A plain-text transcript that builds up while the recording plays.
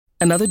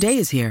Another day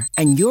is here,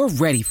 and you're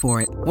ready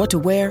for it. What to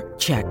wear?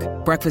 Check.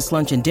 Breakfast,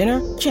 lunch, and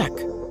dinner? Check.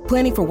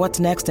 Planning for what's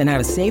next and how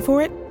to save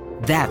for it?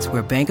 That's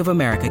where Bank of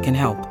America can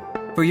help.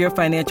 For your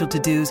financial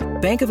to-dos,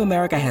 Bank of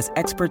America has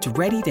experts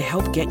ready to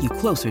help get you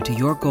closer to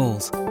your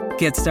goals.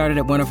 Get started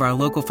at one of our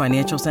local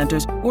financial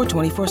centers or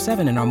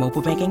 24/7 in our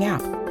mobile banking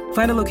app.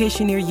 Find a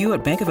location near you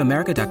at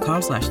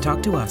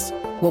bankofamerica.com/talktous.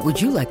 What would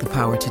you like the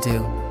power to do?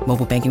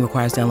 Mobile banking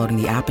requires downloading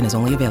the app and is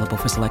only available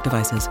for select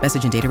devices.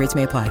 Message and data rates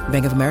may apply.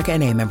 Bank of America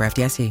N.A., member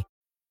FDIC.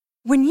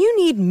 When you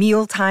need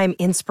mealtime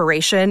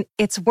inspiration,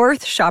 it's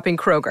worth shopping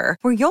Kroger,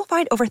 where you'll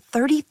find over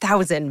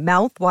 30,000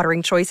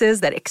 mouth-watering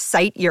choices that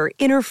excite your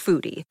inner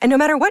foodie. And no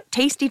matter what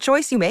tasty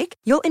choice you make,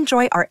 you'll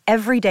enjoy our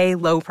everyday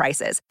low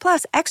prices,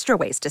 plus extra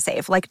ways to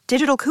save, like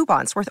digital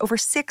coupons worth over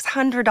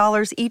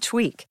 $600 each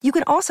week. You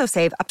can also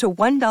save up to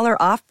 $1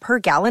 off per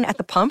gallon at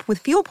the pump with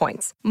fuel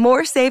points.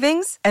 More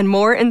savings and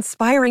more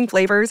inspiring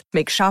flavors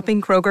make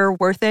shopping Kroger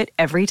worth it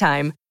every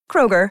time.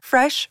 Kroger,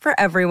 fresh for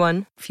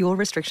everyone. Fuel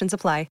restrictions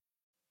apply.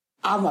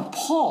 I'm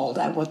appalled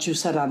at what you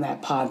said on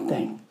that pod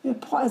thing.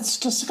 It's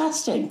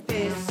disgusting.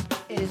 This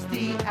is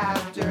the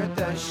After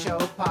the Show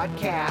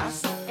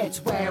podcast. It's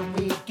where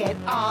we get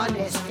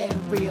honest and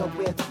real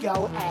with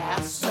yo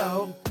ass.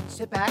 So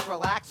sit back,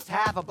 relax,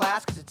 have a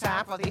blast, because it's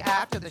time for the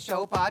After the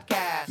Show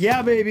podcast.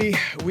 Yeah, baby.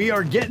 We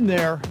are getting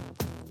there.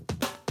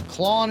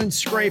 Clawing and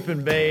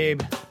scraping,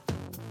 babe.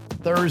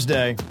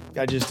 Thursday.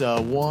 Got just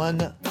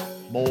one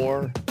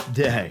more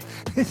day.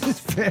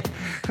 It's been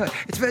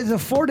a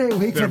 4-day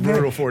week. It's been a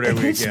brutal 4-day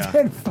week, It's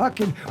been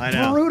fucking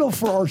brutal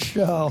for our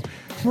show.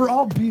 We're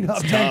all beat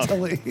up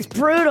mentally. It's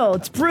brutal.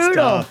 It's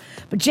brutal.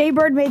 But Jay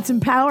Bird made some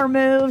power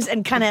moves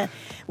and kind of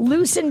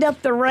loosened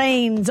up the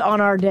reins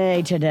on our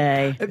day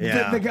today.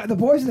 Yeah. The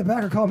boys in the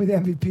back are calling me the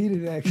MVP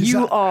today.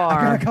 You are.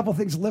 I got a couple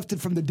things lifted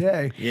from the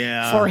day.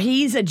 Yeah. For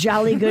he's a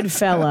jolly good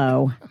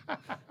fellow.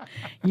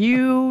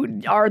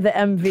 You are the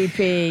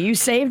MVP. You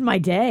saved my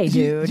day,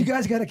 dude. You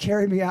guys got to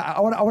carry me out.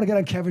 I want to get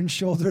on Kevin's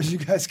shoulders. You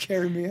guys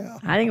carry me out.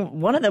 I think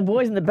one of the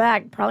boys in the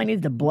back probably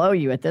needs to blow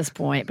you at this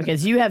point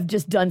because you have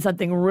just done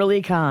something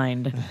really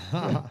kind.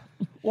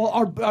 Well,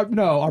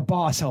 our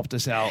boss helped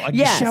us out.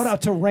 Yes. Shout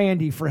out to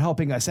Randy for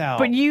helping us out.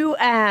 But you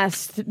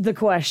asked the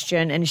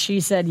question, and she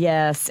said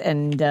yes,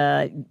 and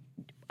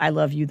I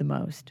love you the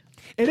most.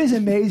 It is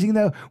amazing,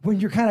 though, when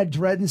you're kind of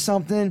dreading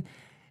something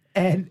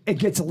and it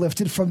gets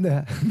lifted from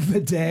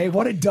the day,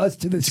 what it does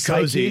to the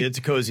psyche. Cozy. It's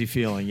a cozy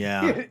feeling,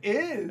 yeah. It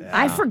is.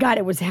 I forgot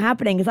it was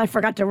happening because I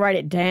forgot to write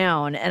it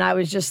down, and I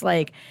was just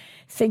like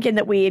thinking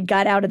that we had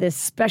got out of this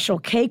special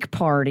cake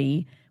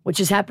party, which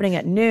is happening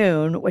at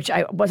noon, which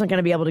I wasn't going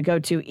to be able to go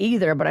to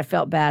either, but I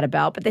felt bad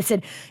about. But they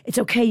said, it's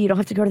okay, you don't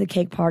have to go to the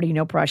cake party,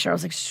 no pressure. I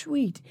was like,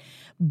 sweet.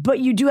 But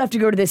you do have to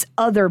go to this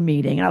other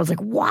meeting. And I was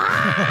like, what?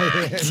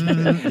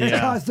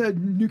 It caused a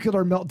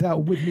nuclear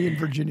meltdown with me in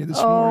Virginia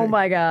this morning. Oh,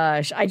 my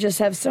gosh. I just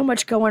have so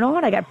much going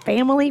on. I got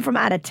family from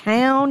out of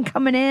town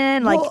coming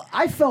in. Well,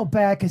 I felt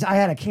bad because I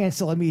had to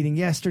cancel a meeting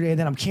yesterday, and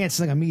then I'm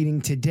canceling a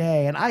meeting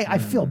today. And I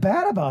feel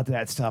bad about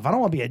that stuff. I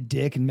don't want to be a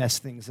dick and mess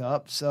things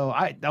up. So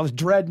I was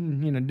dreading,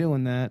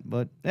 doing that.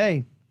 But,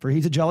 hey,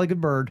 he's a jolly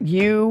good bird.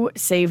 You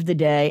saved the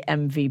day,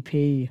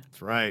 MVP.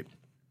 That's right.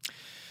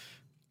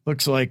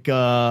 Looks like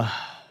the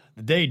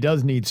day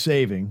does need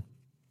saving.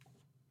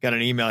 Got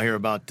an email here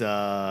about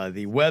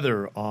the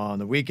weather on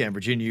the weekend.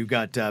 Virginia, you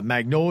got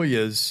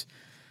Magnolia's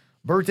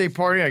birthday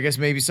party. I guess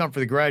maybe something for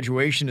the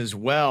graduation as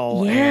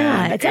well.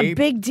 Yeah, and it's a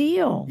big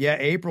deal. Yeah,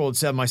 April had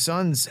said my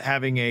son's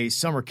having a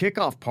summer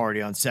kickoff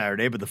party on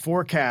Saturday, but the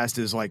forecast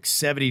is like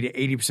 70 to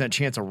 80%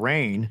 chance of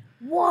rain.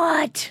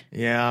 What?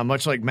 Yeah,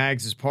 much like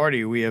Mags'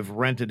 party, we have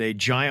rented a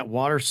giant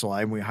water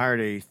slide and we hired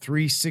a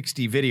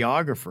 360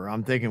 videographer.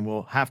 I'm thinking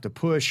we'll have to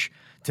push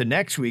to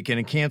next weekend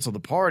and cancel the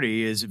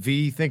party. Is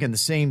V thinking the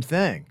same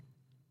thing?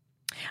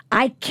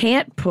 I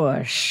can't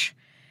push.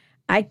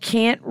 I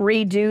can't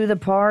redo the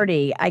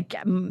party.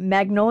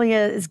 Magnolia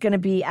is going to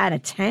be out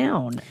of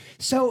town.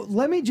 So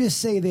let me just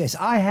say this.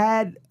 I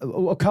had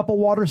a couple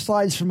water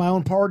slides for my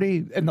own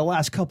party in the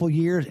last couple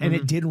years, and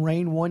it did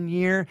rain one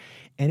year,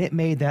 and it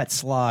made that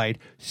slide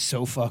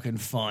so fucking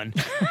fun.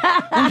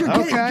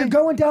 You're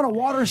going down a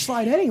water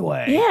slide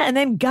anyway. Yeah, and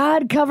then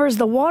God covers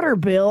the water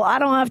bill. I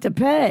don't have to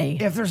pay.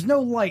 If there's no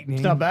lightning.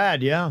 It's not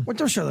bad, yeah. Well,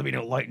 there's sure there'll be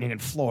no lightning in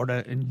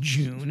Florida in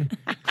June.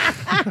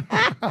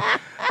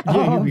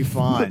 You'll be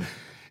fine.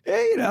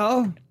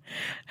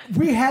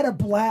 We had a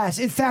blast.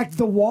 In fact,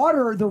 the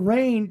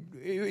rain,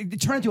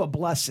 it turned into a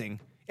blessing.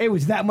 It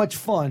was that much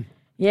fun.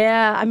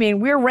 Yeah, I mean,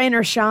 we're rain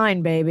or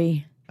shine,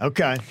 baby.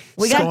 Okay.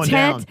 We got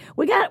tent.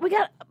 We got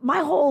my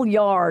whole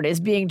yard is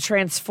being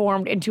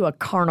transformed into a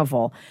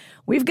carnival.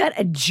 We've got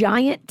a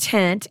giant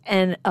tent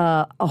and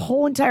a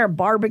whole entire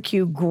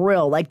barbecue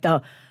grill, like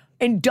the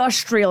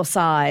industrial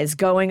size,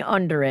 going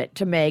under it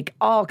to make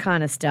all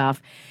kind of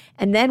stuff.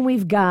 And then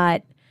we've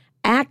got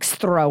axe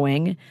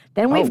throwing.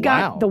 Then we've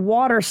got the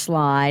water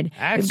slide.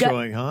 Axe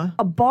throwing, huh?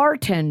 A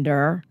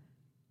bartender.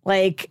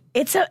 Like,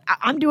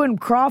 I'm doing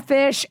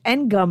crawfish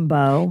and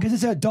gumbo. Because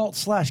it's an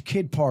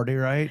adult/kid party,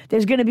 right?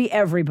 There's going to be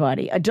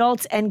everybody.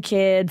 Adults and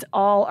kids,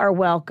 all are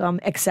welcome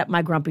except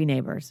my grumpy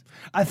neighbors.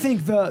 I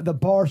think the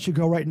bar should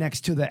go right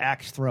next to the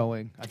axe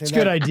throwing. I think It's a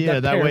good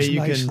idea. That way pairs you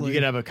nicely.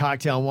 can have a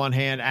cocktail in one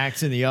hand,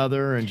 axe in the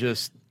other, and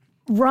just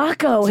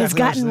Rocco has Exactly what I was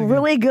gotten thinking.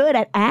 really good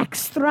at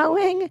axe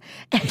throwing.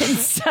 And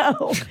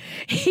so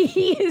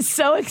he is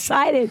so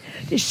excited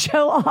to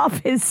show off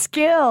his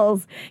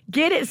skills.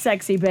 Get it,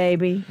 sexy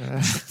baby.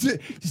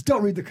 Just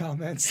don't read the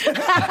comments.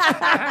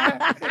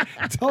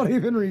 Don't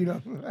even read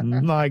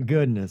them. my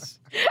goodness.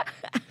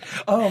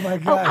 Oh my Oh,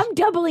 gosh. I'm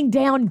doubling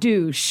down,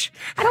 douche.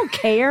 I don't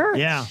care.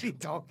 Yeah,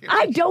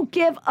 I don't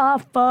give a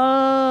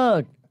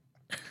fuck.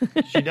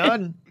 she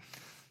doesn't.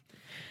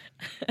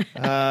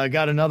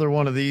 Got another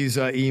one of these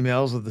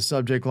emails with the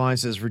subject line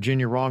says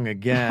Virginia wrong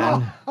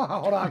again.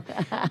 Hold on.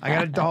 I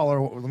got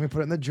 $1. Let me put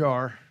it in the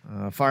jar.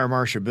 Fire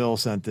Marshal Bill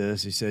sent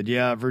this. He said,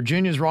 yeah,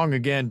 Virginia's wrong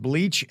again.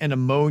 Bleach and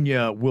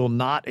ammonia will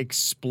not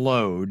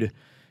explode.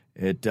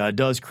 It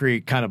does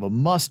create kind of a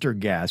mustard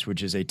gas,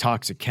 which is a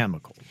toxic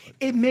chemical.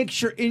 It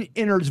makes your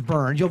innards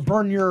burn. You'll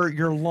burn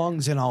your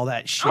lungs and all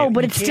that shit. Oh,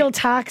 but You it's can't- still You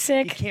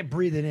toxic. can't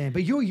breathe it in.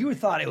 But you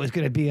thought it was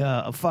going to be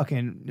a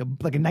fucking,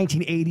 like a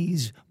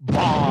 1980s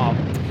bomb.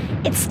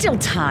 It's still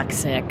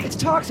toxic. It's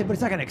toxic, but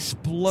it's not going to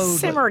explode.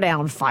 Simmer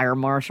down, Fire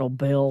Marshal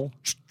Bill.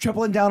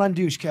 Tripling down on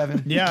douche,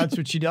 Kevin. Yeah, that's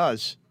what she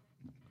does.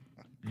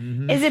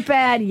 Is it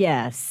bad?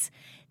 Yes.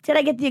 Did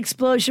I get the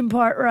explosion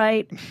part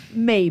right?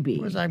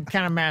 Maybe. I'm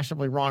kind of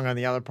massively wrong on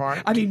the other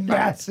part. I mean,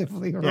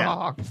 massively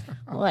wrong.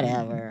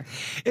 Whatever.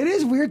 It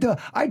is weird, though.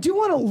 I do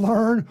want to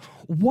learn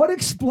what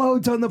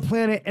explodes on the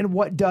planet and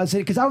what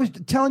doesn't. Because I was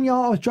telling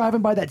y'all I was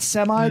driving by that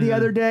semi the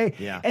other day,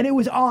 Yeah. and it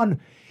was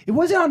on. It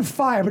wasn't on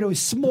fire, but it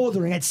was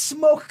smoldering. It had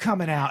smoke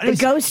coming out. The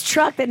ghost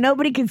truck that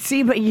nobody could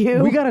see but you.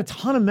 We got a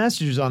ton of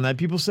messages on that.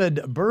 People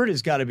said, Bird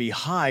has got to be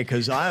high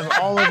because I'm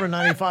all over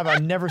 95. I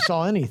never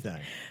saw anything.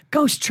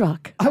 Ghost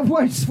truck.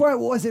 I swear it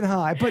wasn't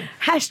high, but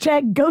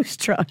Hashtag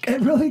ghost truck. it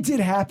really did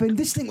happen.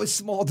 This thing was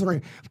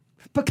smoldering.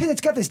 Because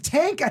it's got this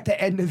tank at the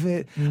end of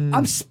it,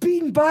 I'm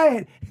speeding by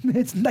it. And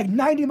it's like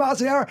 90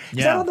 miles an hour. 'Cause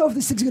Yeah. I don't know if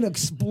this thing's going to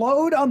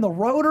explode on the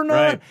road or not.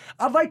 Right.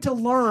 I'd like to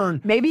learn.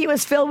 Maybe it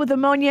was filled with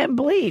ammonia and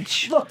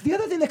bleach. Look, the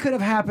other thing that could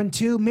have happened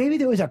too, maybe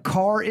there was a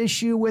car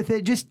issue with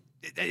it. Just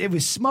it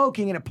was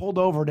smoking and it pulled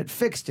over and it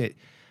fixed it.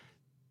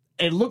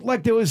 It looked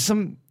like there was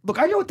some. Look,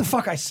 I know what the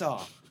fuck I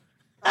saw.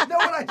 I know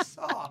what I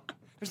saw.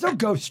 There's no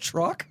ghost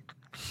truck.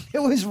 It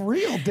was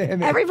real,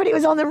 damn it. Everybody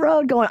was on the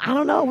road going, I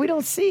don't know, we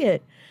don't see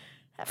it.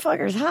 That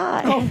fucker's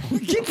high.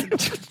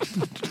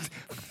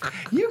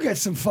 You get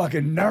some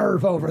fucking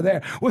nerve over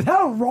there with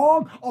how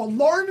wrong,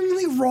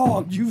 alarmingly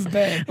wrong you've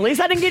been. At least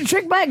I didn't get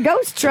tricked by a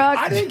ghost truck.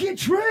 I didn't get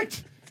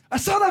tricked. I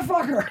saw that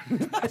fucker.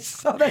 I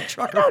saw that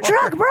trucker. No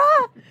truck,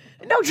 bruh.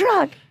 No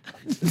truck.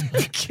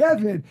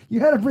 Kevin, you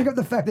had to bring up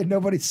the fact that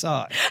nobody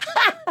saw it.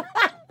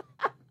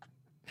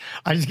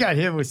 I just got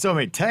hit with so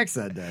many texts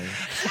that day.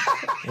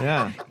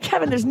 Yeah.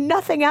 Kevin, there's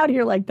nothing out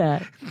here like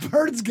that.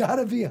 Bird's got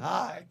to be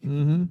high.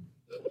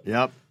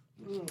 Yep.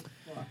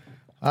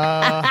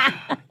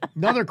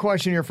 Another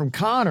question here from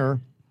Connor.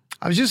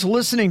 I was just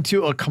listening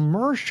to a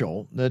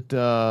commercial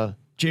that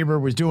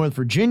Jaybird was doing with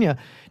Virginia.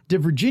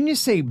 Did Virginia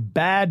say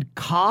bad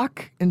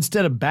cock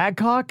instead of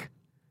Badcock?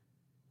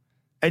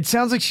 It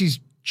sounds like she's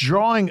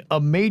drawing a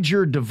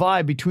major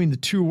divide between the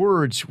two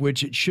words,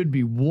 which it should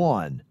be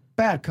one.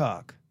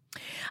 Badcock.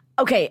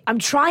 Okay, I'm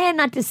trying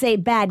not to say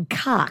bad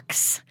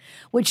cocks,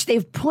 which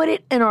they've put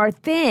it in our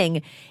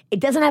thing. It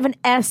doesn't have an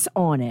S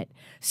on it.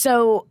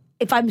 So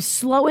if I'm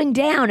slowing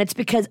down, it's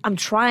because I'm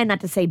trying not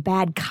to say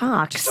bad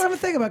cocks. Just don't even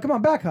think about it. Come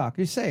on, Badcock.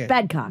 You say it.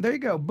 Badcock. There you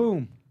go.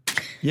 Boom.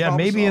 Yeah,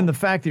 Problem maybe in solved. the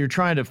fact that you're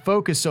trying to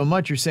focus so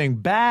much, you're saying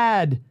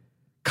bad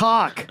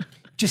cock.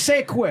 Just say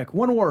it quick.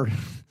 One word.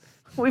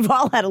 We've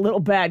all had a little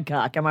bad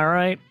cock, am I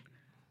right?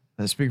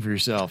 And speak for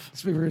yourself.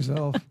 Speak for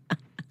yourself.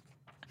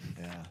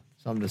 Yeah,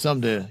 something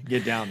to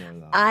get down there,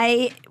 though.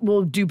 I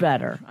will do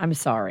better. I'm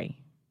sorry.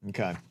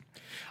 Okay.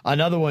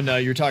 Another one,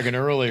 you were talking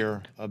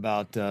earlier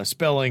about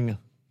spelling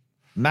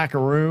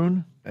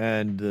macaroon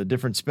and the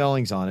different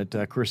spellings on it.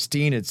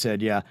 Christine had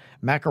said, yeah,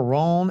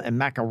 macaron and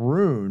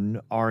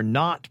macaroon are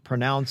not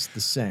pronounced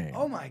the same.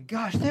 Oh my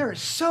gosh, there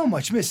is so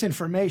much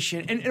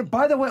misinformation. And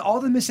by the way, all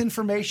the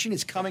misinformation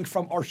is coming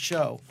from our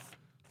show.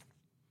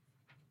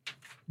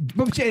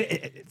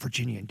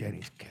 Virginia and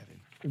Denny's,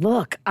 Kevin.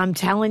 Look, I'm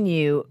telling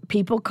you,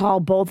 people call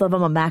both of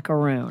them a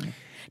macaroon.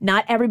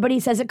 Not everybody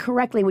says it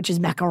correctly, which is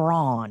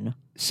macaron.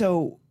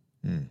 So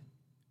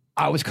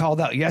I was called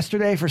out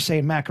yesterday for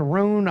saying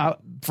macaroon,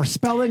 for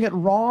spelling it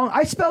wrong.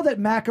 I spelled it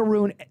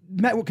macaroon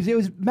because it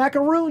was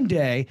macaroon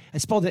day. I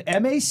spelled it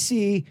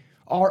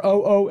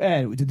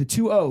Macaroon. We did the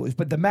two O's.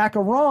 But the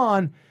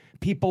macaron,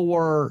 people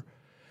were...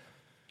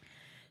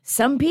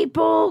 Some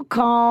people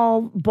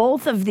call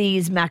both of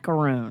these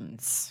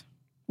macaroons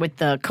with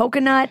the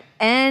coconut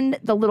and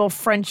the little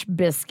French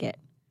biscuit.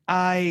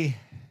 I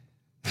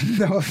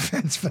No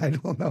offense, but I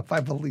don't know if I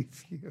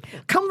believe you.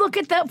 Come look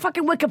at the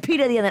fucking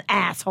Wikipedia, the other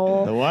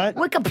asshole. The what?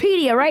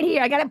 Wikipedia right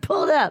here. I got it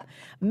pulled up.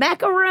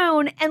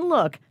 Macaroon, and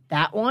look,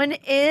 that one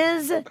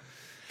is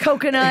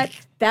coconut.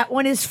 That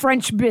one is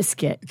French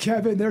biscuit.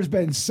 Kevin, there's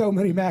been so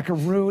many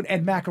macaroon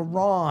and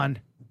macaron.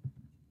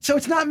 So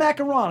it's not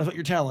macaron is what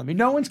you're telling me.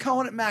 No one's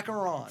calling it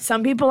macaron.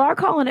 Some people are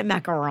calling it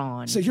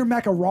macaron. So you're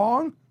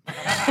macaron?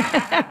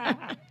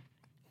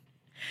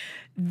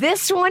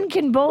 This one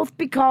can both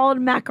be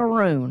called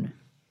macaroon.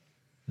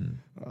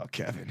 Oh,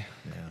 Kevin.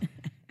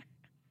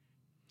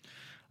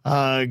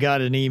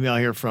 Got an email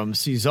here from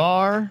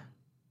Cesar.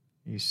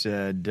 He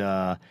said,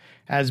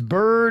 has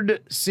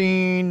Bird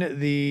seen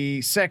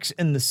the Sex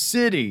and the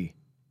City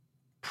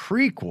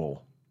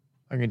prequel?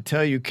 I can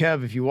tell you,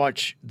 Kev, if you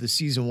watch the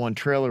season 1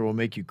 trailer, it will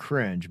make you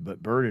cringe,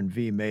 but Bird and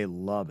V may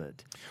love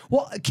it.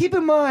 Well, keep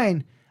in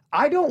mind,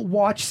 I don't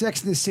watch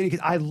Sex and the City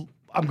because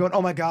I'm going,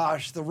 oh my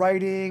gosh, the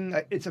writing,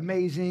 it's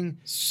amazing.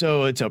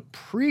 So it's a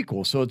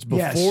prequel. So it's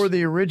before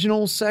the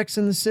original Sex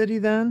and the City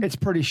then? It's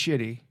pretty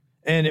shitty.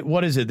 And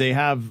what is it? They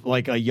have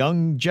like a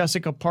young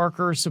Jessica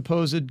Parker,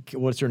 supposed,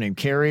 what's her name?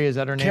 Carrie? Is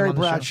that her name? Carrie on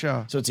the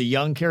Bradshaw. Show? So it's a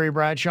young Carrie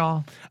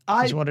Bradshaw?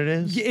 Is what it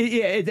is?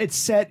 Yeah, it's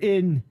set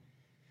in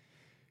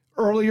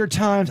earlier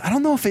times. I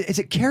don't know if is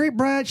it Carrie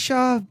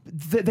Bradshaw?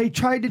 They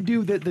tried to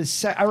do the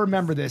set. I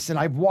remember this, and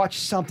I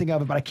watched something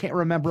of it, but I can't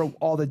remember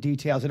all the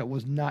details, and it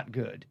was not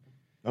good.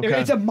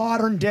 Okay. It's a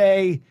modern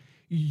day,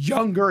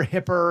 younger,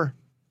 hipper.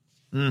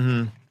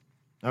 Mm-hmm.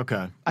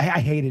 Okay. I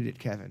hated it,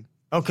 Kevin.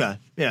 Okay.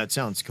 Yeah, it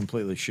sounds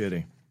completely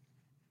shitty.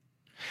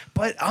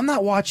 But I'm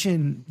not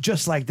watching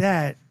just like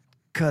that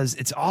because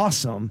it's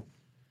awesome.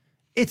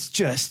 It's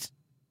just,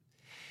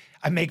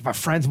 I make my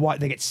friends watch.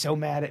 They get so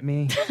mad at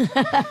me.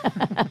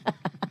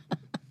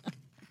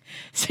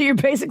 So you're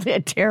basically a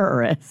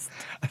terrorist.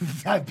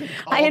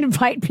 I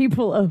invite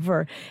people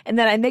over, and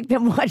then I make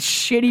them watch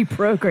shitty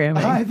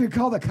programming. I've been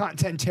called a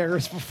content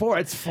terrorist before.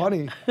 It's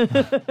funny.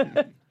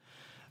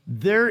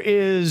 There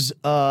is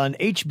an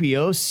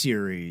HBO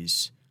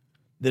series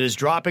that is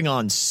dropping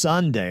on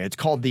Sunday. It's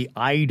called The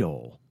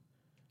Idol.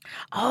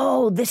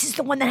 Oh, this is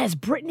the one that has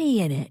Britney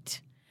in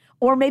it.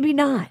 Or maybe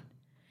not.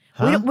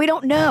 Huh? We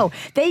don't know.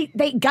 They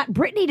got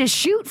Britney to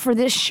shoot for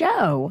this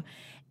show,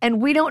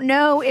 and we don't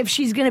know if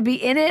she's going to be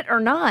in it or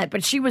not,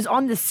 but she was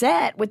on the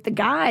set with the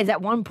guys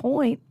at one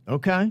point.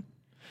 Okay.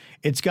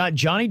 It's got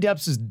Johnny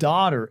Depp's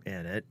daughter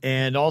in it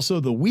and also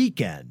The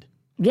Weeknd.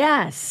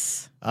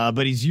 Yes.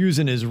 But he's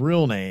using his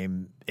real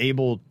name,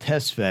 Abel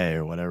Tesfaye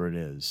or whatever it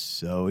is.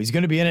 So he's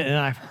going to be in it, and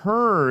I've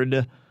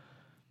heard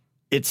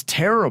it's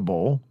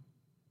terrible.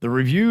 The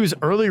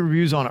early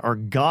reviews on it are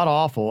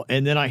god-awful,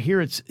 and then I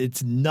hear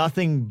it's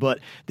nothing but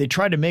they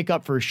tried to make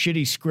up for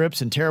shitty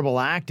scripts and terrible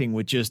acting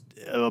with just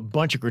a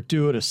bunch of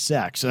gratuitous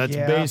sex. So that's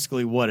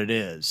basically what it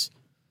is.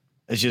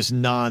 It's just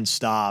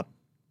nonstop,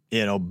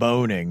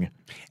 boning.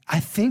 I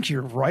think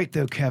you're right,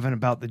 though, Kevin,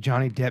 about the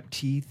Johnny Depp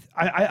teeth.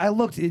 I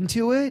looked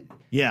into it.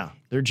 Yeah,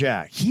 they're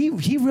jacked. He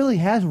really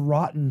has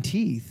rotten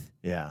teeth.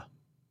 Yeah.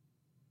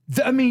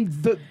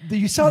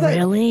 You saw that?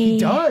 Really? He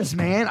does,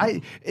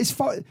 man.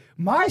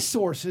 My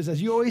sources,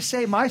 as you always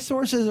say, my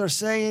sources are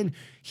saying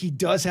he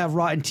does have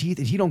rotten teeth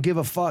and he don't give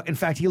a fuck. In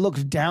fact, he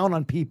looks down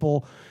on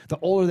people the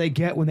older they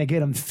get when they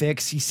get them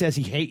fixed. He says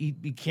he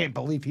can't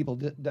believe people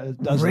does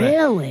that.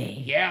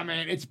 Really? Yeah,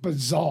 man, it's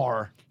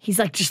bizarre. He's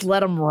like, just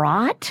let them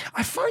rot?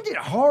 I find it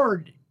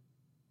hard.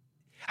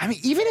 I mean,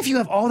 even if you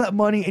have all that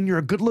money and you're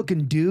a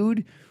good-looking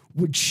dude,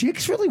 would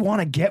chicks really want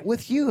to get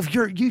with you if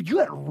you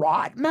got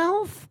rot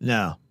mouth?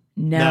 No.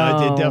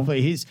 No, it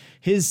definitely.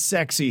 His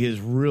sexy has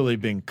really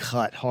been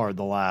cut hard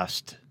the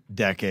last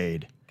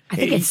decade. I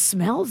think it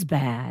smells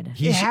bad.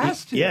 It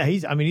has to. Yeah,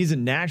 he's a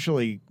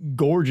naturally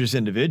gorgeous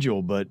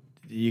individual, but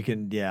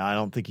I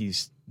don't think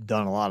he's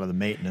done a lot of the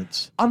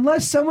maintenance.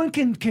 Unless someone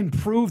can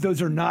prove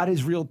those are not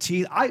his real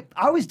teeth.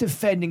 I was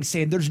defending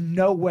saying there's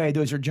no way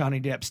those are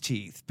Johnny Depp's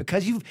teeth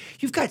because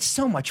you've got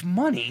so much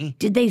money.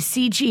 Did they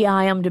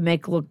CGI them to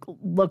make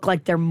look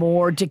like they're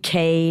more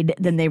decayed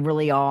than they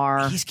really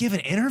are? He's given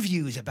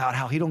interviews about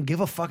how he don't give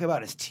a fuck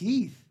about his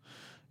teeth.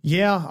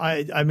 Yeah,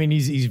 I mean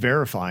he's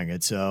verifying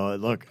it. So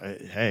look,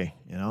 hey,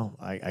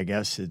 I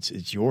guess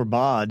it's your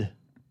bod,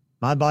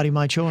 my body,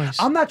 my choice.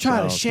 I'm not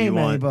trying to shame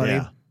anybody.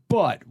 Yeah.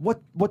 But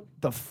what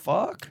the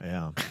fuck?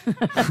 Yeah.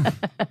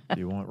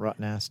 You want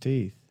rotten ass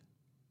teeth.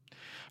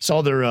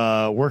 Saw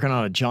they're working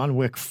on a John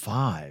Wick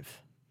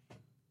 5.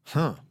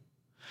 Huh.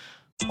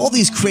 All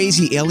these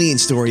crazy alien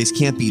stories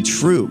can't be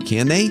true,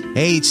 can they?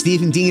 Hey, it's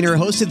Stephen Diener,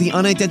 host of the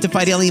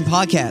Unidentified Alien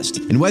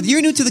Podcast. And whether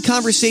you're new to the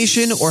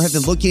conversation or have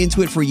been looking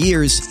into it for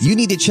years, you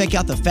need to check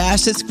out the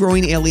fastest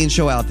growing alien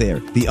show out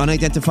there, the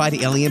Unidentified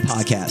Alien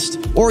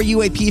Podcast, or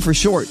UAP for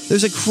short.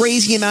 There's a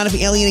crazy amount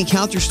of alien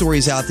encounter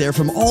stories out there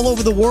from all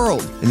over the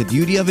world. And the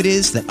beauty of it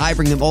is that I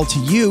bring them all to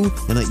you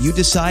and let you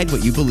decide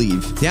what you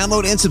believe.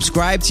 Download and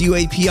subscribe to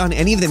UAP on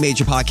any of the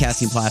major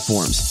podcasting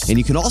platforms. And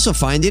you can also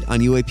find it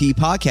on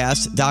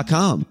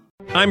UAPpodcast.com.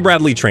 I'm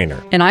Bradley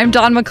Trainer. And I'm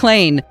Don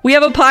McClain. We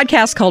have a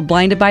podcast called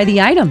Blinded by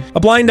the Item. A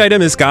blind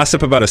item is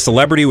gossip about a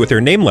celebrity with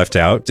their name left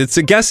out. It's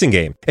a guessing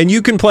game, and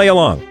you can play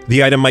along.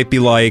 The item might be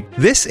like,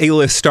 this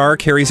A-list star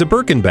carries a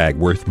Birkin bag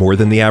worth more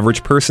than the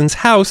average person's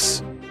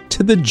house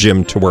to the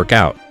gym to work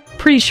out.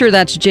 Pretty sure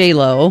that's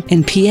J-Lo.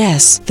 And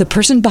P.S. the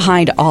person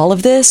behind all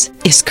of this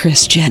is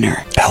Kris Jenner,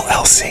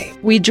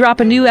 LLC. We drop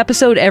a new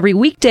episode every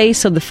weekday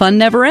so the fun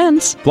never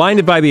ends.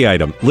 Blinded by the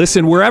Item.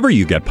 Listen wherever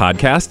you get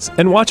podcasts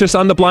and watch us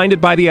on the Blinded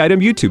by the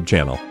Item YouTube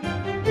channel.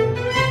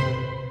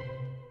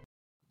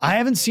 I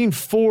haven't seen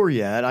 4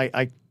 yet.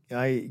 I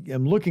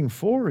am looking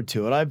forward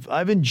to it.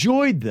 I've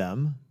enjoyed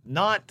them,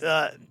 not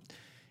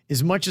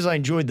as much as I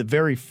enjoyed the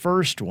very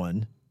first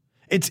one.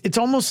 It's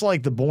almost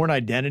like the Bourne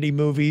Identity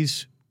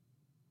movies.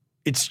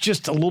 It's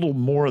just a little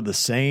more of the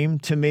same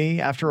to me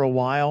after a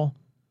while.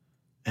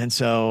 And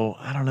so,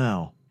 I don't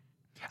know.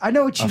 I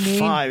know what you mean.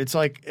 5, it's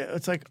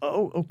like,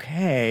 oh,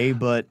 okay,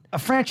 but a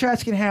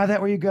franchise can have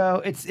that where you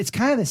go, it's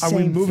kind of the same thing.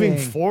 Are we moving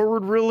thing.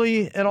 forward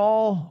really at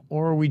all?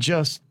 Or are we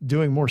just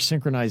doing more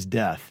synchronized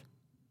death?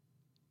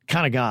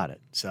 Kind of got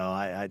it. So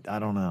I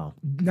don't know.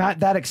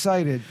 Not that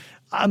excited.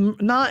 I'm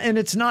not, and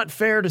it's not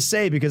fair to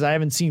say because I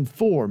haven't seen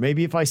 4.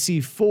 Maybe if I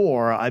see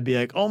 4, I'd be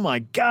like, oh my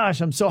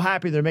gosh, I'm so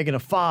happy they're making a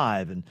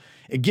 5 and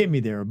it get me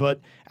there. But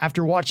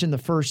after watching the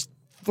first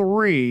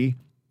 3,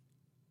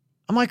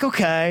 I'm like,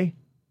 okay,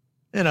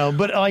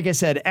 but like I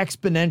said,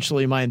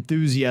 exponentially my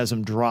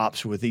enthusiasm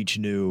drops with each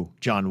new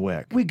John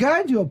Wick. We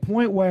got into a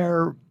point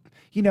where,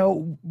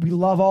 we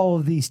love all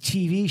of these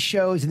TV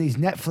shows and these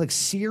Netflix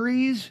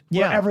series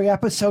where every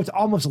episode's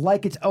almost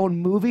like its own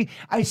movie.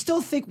 I still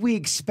think we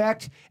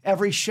expect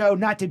every show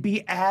not to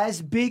be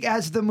as big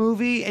as the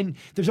movie. And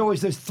there's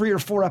always those 3 or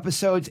 4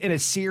 episodes in a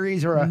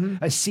series or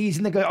a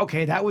season that go,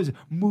 okay, that was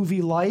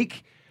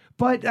movie-like.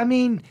 But, I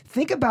mean,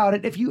 think about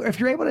it. If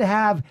you're able to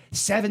have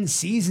 7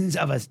 seasons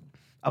of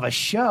a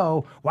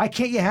show, why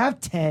can't you have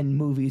 10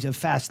 movies of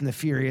Fast and the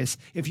Furious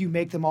if you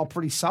make them all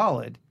pretty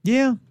solid?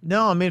 Yeah.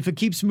 No, I mean, if it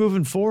keeps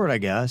moving forward, I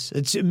guess.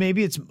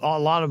 Maybe it's a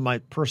lot of my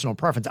personal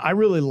preference. I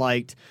really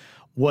liked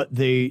what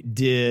they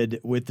did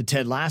with the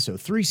Ted Lasso.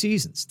 3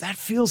 seasons. That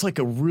feels like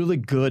a really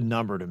good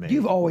number to me.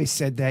 You've always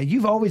said that.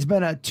 You've always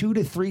been a 2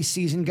 to 3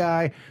 season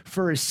guy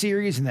for a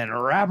series and then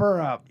wrap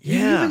her up.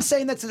 Yeah. You've been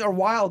saying that since our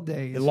wild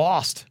days.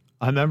 Lost.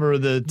 I remember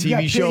the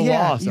TV show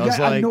Lost. You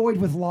got annoyed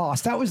with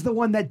Lost. That was the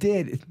one that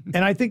did.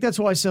 And I think that's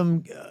why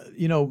some,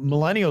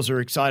 millennials are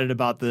excited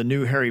about the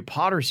new Harry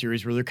Potter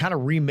series where they're kind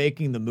of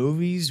remaking the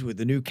movies with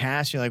the new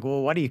cast. You're like,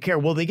 well, why do you care?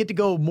 Well, they get to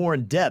go more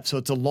in depth, so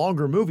it's a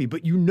longer movie.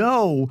 But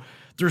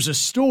there's a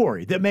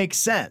story that makes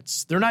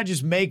sense. They're not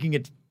just making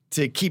it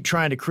to keep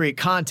trying to create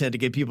content to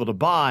get people to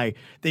buy.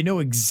 They know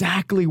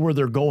exactly where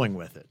they're going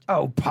with it.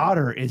 Oh,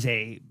 Potter is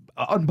a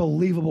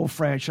unbelievable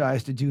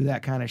franchise to do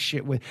that kind of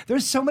shit with.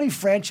 There's so many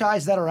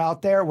franchises that are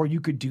out there where you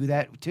could do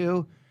that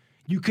too.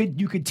 You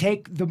could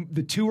take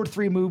the 2 or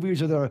 3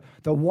 movies or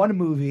the one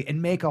movie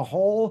and make a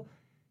whole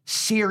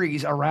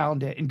series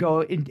around it and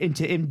go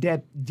into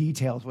in-depth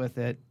details with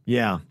it.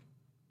 Yeah.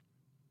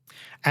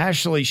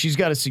 Ashley, she's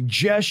got a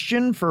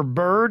suggestion for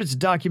Bird. It's a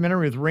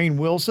documentary with Rainn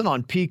Wilson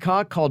on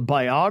Peacock called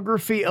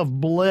Biography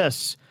of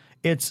Bliss.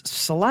 It's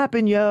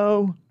slapping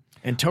yo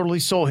and totally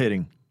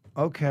soul-hitting.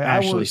 Okay.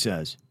 Ashley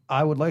says.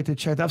 I would like to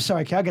check that. I'm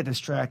sorry, I get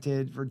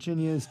distracted.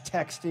 Virginia's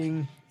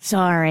texting.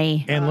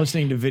 Sorry. And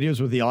listening to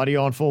videos with the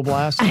audio on full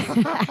blast.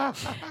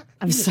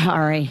 I'm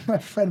sorry. My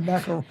friend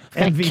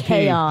MVP.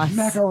 Chaos.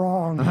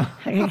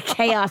 Macaron.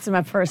 Chaos in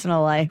my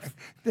personal life.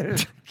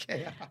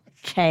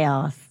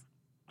 Chaos.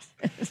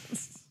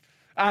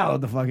 I don't know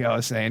what the fuck I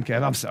was saying,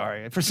 Kev. I'm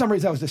sorry. For some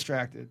reason, I was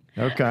distracted.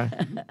 Okay.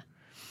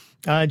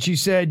 And she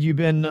said you've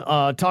been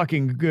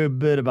talking a good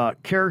bit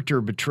about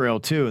character betrayal,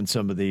 too, in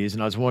some of these.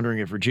 And I was wondering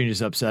if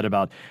Virginia's upset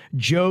about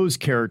Joe's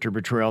character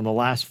betrayal in the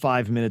last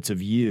 5 minutes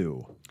of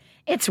You.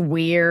 It's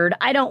weird.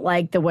 I don't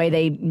like the way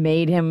they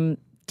made him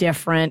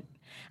different.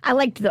 I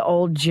liked the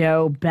old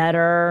Joe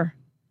better.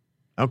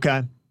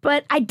 Okay.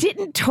 But I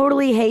didn't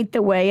totally hate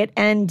the way it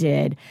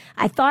ended.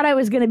 I thought I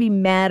was going to be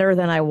madder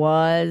than I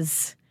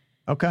was.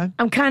 Okay.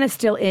 I'm kind of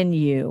still in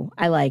You.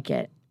 I like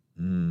it.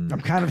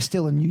 I'm kind of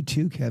still in You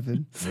too,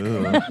 Kevin.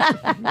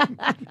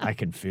 I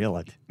can feel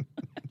it.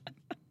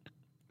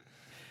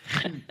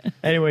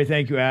 Anyway,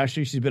 thank you,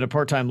 Ashley. She's been a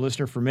part-time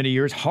listener for many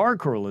years,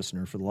 hardcore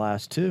listener for the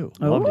last 2.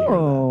 Love to hear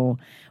that.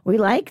 We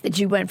like that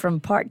you went from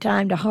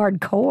part-time to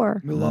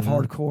hardcore. We love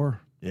hardcore.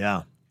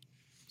 Yeah.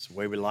 It's the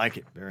way we like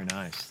it. Very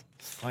nice.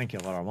 Thank you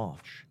very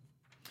much.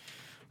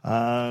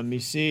 Let me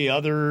see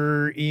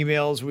other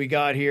emails we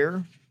got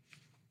here.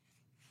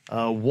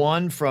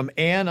 One from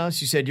Anna.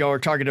 She said, y'all are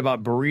talking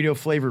about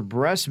burrito-flavored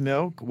breast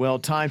milk. Well,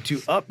 time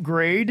to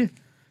upgrade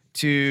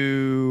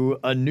to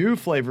a new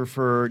flavor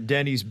for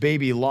Denny's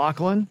baby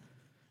Lachlan,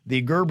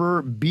 the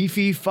Gerber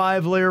Beefy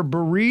 5-layer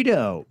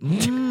burrito.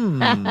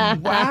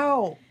 Wow.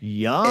 Wow.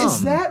 Yum.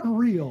 Is that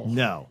real?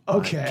 No.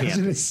 Okay, I was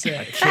going to I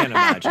say. can't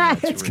imagine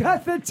that's It's real.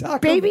 got the Taco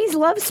Babies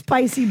love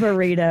spicy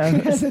burritos.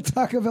 It has the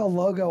Taco Bell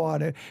logo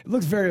on it. It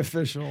looks very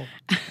official.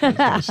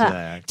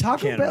 I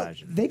Taco can't Bell,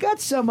 imagine. they got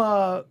some.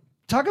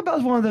 Taco Bell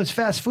is one of those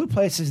fast food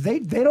places.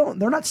 They're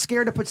not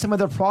scared to put some of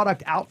their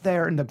product out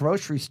there in the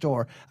grocery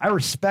store. I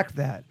respect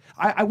that.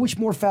 I wish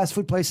more fast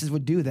food places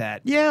would do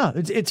that. Yeah,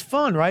 it's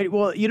fun, right?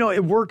 Well,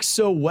 it works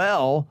so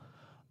well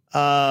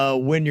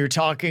when you're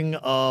talking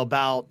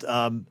about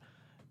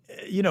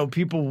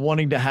people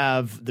wanting to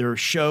have their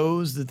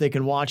shows that they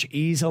can watch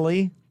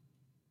easily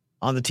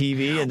on the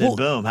TV, and then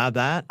boom, have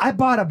that. I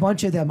bought a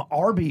bunch of them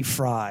Arby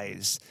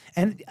fries,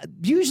 and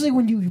usually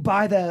when you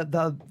buy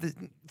the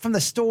from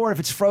the store, if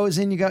it's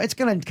frozen, you go, it's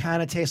going to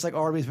kind of taste like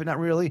Arby's, but not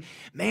really.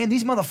 Man,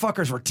 these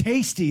motherfuckers were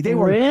tasty. They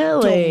were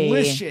really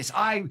delicious.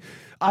 I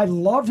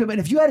loved them.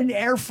 And if you had an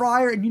air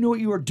fryer and you know what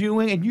you were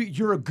doing and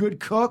you're a good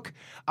cook,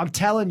 I'm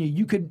telling you,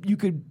 you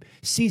could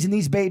season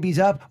these babies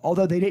up,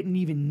 although they didn't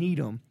even need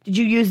them. Did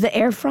you use the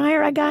air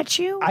fryer I got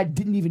you? I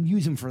didn't even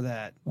use them for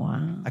that.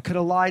 Wow. I could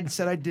have lied and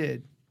said I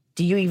did.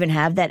 Do you even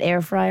have that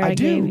air fryer I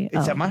do. gave you?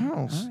 It's at my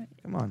house. Right.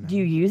 Come on now. Do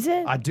you use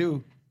it? I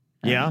do.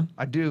 Yeah?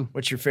 I do.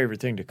 What's your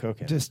favorite thing to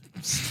cook in? Just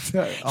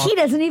he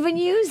doesn't even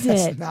use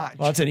it. Not.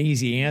 Well, that's an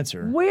easy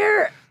answer.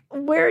 Where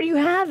do you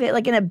have it?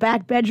 Like in a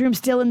back bedroom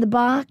still in the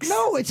box?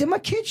 No, it's in my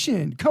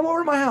kitchen. Come over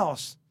to my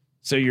house.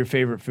 So your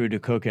favorite food to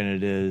cook in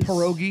it is?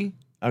 Pierogi.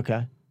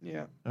 Okay.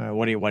 Yeah. All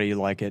right. Why do you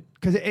like it?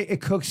 Because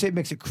it cooks it,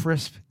 makes it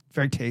crisp,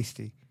 very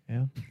tasty.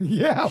 Yeah.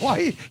 Yeah.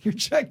 Why you're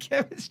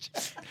checking?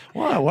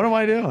 What am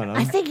I doing?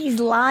 I think he's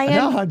lying.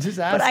 No, I'm just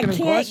asking but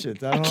him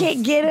questions. I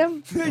can't get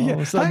him. All of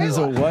a sudden,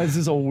 is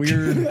this a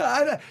weird?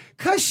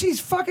 Because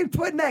she's fucking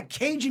putting that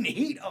Cajun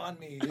heat on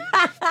me.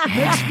 It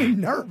makes me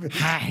nervous.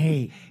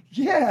 Hey.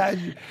 Yeah,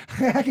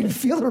 I can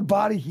feel her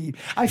body heat.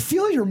 I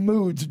feel your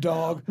moods,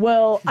 dog.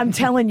 Well, I'm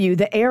telling you,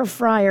 the air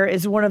fryer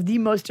is one of the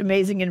most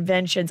amazing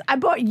inventions. I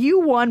bought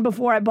you one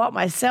before I bought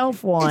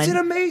myself one. It's an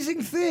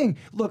amazing thing.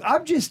 Look,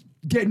 I'm just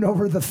getting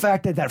over the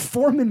fact that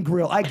Foreman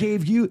grill I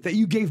gave you, that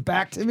you gave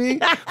back to me,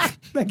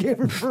 I gave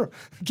it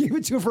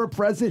to her for a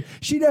present.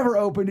 She never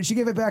opened it. She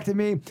gave it back to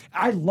me.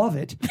 I love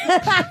it.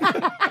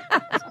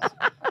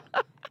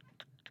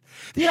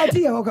 The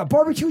idea of a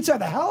barbecue inside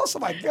the house? Oh,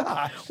 my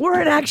God. We're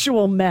an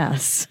actual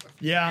mess.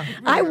 Yeah.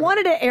 I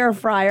wanted an air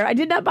fryer. I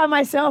did not buy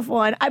myself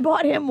one. I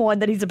bought him one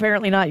that he's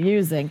apparently not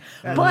using.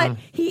 But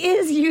he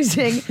is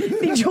using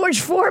the George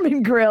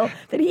Foreman grill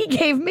that he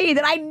gave me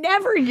that I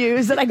never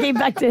used that I gave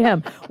back to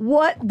him.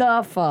 What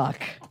the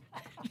fuck?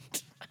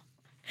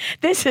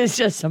 This is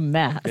just a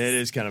mess. It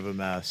is kind of a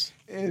mess.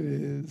 It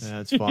is. Yeah,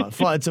 it's fun.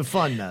 It's a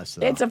fun mess,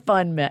 though. It's a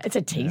fun mess. It's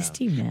a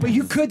tasty mess. But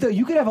you could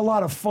have a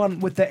lot of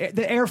fun with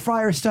the air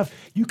fryer stuff.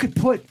 You could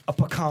put a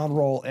pecan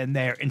roll in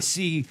there and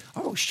see,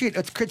 oh shit,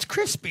 it's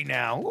crispy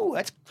now. Oh,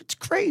 it's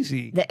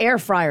crazy. The air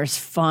fryer's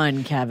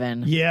fun,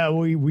 Kevin. Yeah,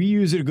 we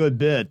use it a good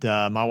bit.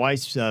 My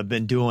wife's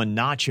been doing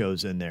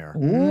nachos in there.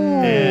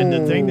 Ooh. And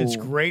the thing that's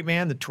great,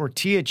 man, the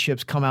tortilla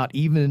chips come out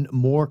even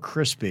more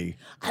crispy.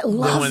 I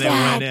love than when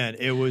that. they went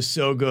in. It was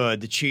so good.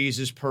 The cheese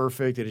is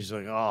perfect. It is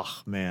like, oh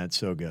man,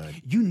 it's so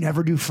good. You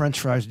never do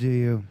French fries, do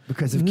you?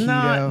 Because of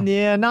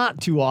keto?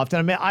 Not too often.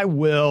 I mean, I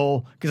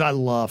will because I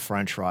love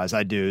French fries.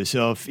 I do.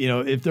 So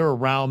if they're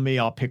around me,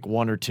 I'll pick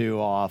one or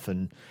two off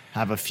and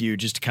have a few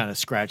just to kind of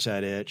scratch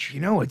that itch. You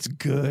know what's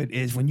good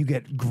is when you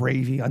get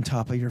gravy on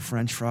top of your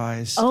French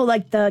fries. Oh,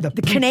 like the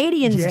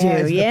Canadians do.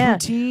 Yeah.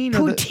 Poutine.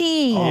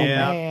 Poutine. Oh,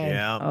 yeah, man.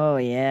 yeah. Oh,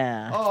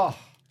 yeah. Oh.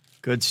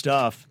 Good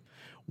stuff.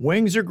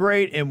 Wings are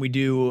great, and we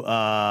do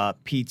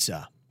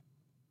pizza.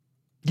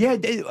 Yeah.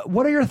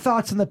 What are your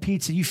thoughts on the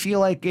pizza? You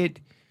feel like it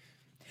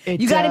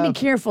You got to be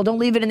careful. Don't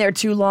leave it in there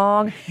too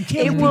long. You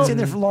can't leave pizza in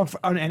there for long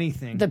on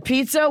anything. The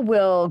pizza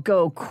will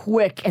go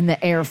quick in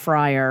the air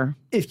fryer.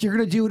 If you're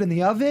going to do it in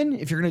the oven,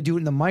 if you're going to do it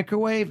in the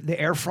microwave, the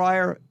air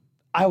fryer,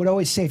 I would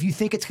always say if you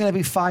think it's going to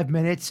be 5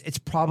 minutes, it's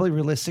probably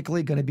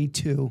realistically going to be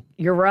 2.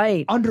 You're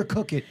right.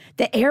 Undercook it.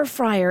 The air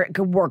fryer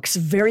works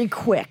very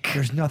quick.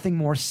 There's nothing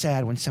more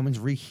sad when someone's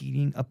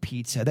reheating a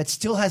pizza that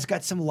still has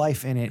got some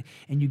life in it,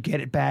 and you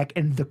get it back,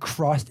 and the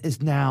crust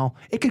is now,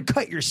 it could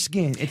cut your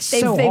skin. It's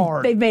so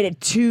hard. They've made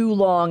it too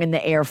long in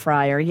the air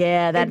fryer.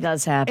 Yeah, that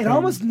does happen. It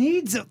almost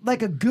needs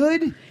like a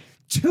good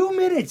 2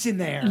 minutes in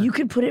there. You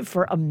could put it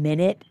for a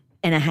minute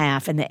and a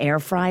half in the air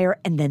fryer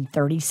and then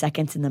 30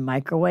 seconds in the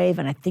microwave,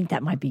 and I think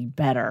that might be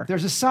better.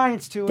 There's a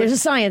science to it. There's a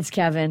science,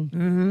 Kevin.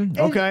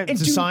 Mm-hmm. Okay,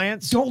 it's a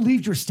science. Don't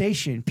leave your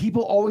station.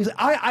 People always,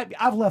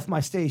 I've left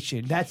my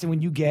station. That's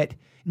when you get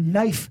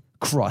knife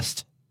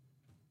crust.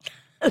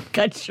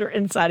 Cut your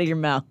inside of your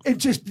mouth. You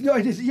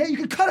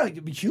can cut it.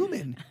 You'll be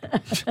human.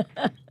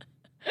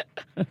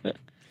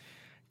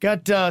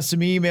 Got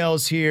some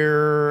emails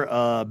here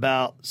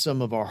about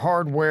some of our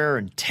hardware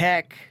and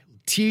tech.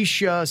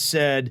 Tisha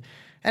said,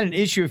 had an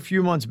issue a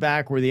few months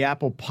back where the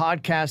Apple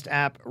Podcast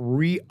app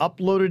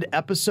re-uploaded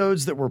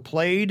episodes that were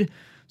played.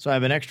 So I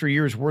have an extra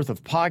year's worth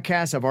of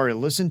podcasts I've already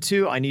listened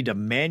to. I need to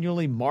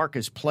manually mark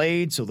as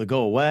played so they'll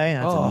go away.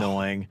 That's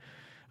annoying.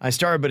 I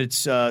started, but it's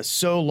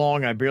so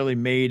long I barely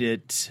made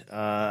it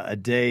a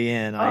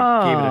day in.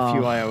 I gave it a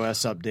few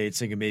iOS updates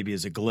thinking maybe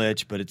it's a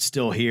glitch, but it's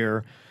still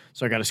here.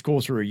 So I got to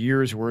scroll through a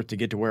year's worth to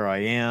get to where I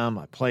am.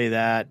 I play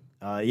that.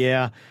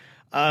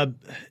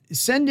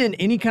 Send in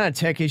any kind of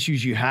tech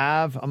issues you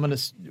have.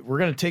 We're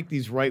gonna take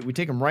these we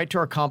take them right to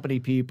our company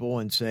people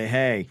and say,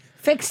 hey,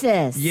 fix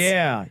this.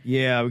 Yeah,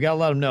 we gotta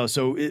let them know.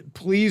 So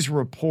please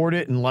report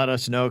it and let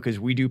us know because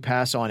we do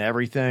pass on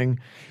everything.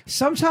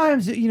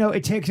 Sometimes,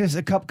 it takes us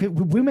a couple.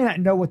 We may not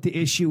know what the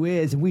issue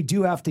is, and we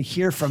do have to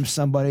hear from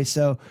somebody.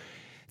 So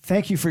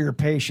thank you for your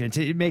patience.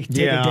 It may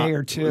take a day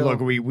or two.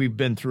 Look, we've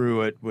been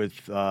through it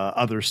with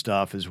other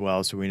stuff as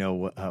well, so we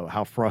know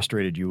how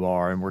frustrated you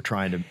are, and we're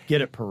trying to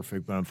get it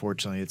perfect, but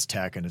unfortunately it's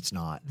tech and it's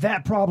not.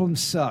 That problem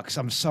sucks.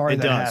 I'm sorry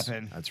that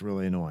happened. That's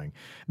really annoying.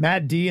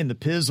 Matt D in the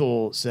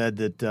Pizzle said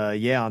that,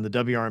 on the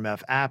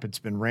WRMF app, it's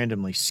been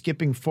randomly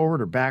skipping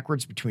forward or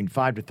backwards between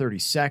 5 to 30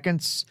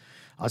 seconds.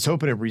 I was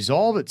hoping it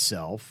resolved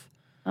itself.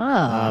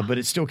 But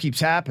it still keeps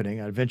happening.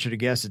 I'd venture to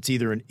guess it's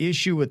either an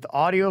issue with the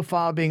audio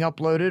file being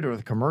uploaded or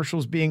the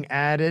commercials being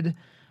added.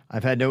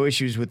 I've had no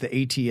issues with the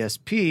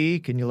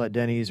ATSP. Can you let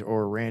Denny's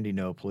or Randy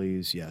know,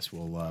 please? Yes,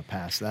 we'll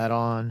pass that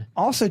on.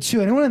 Also, too,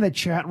 anyone in the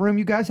chat room,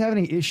 you guys have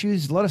any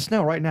issues? Let us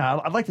know right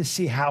now. I'd like to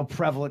see how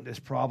prevalent this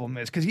problem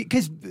is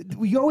because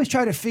we always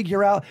try to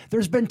figure out.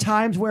 There's been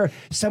times where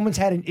someone's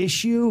had an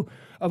issue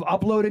of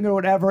uploading or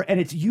whatever, and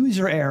it's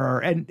user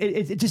error. And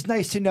it's just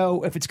nice to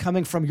know if it's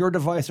coming from your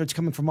device or it's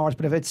coming from ours.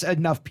 But if it's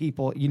enough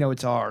people,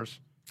 it's ours.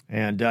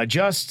 And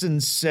Justin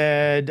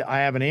said, I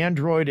have an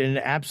Android and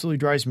it absolutely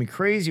drives me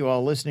crazy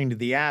while listening to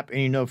the app.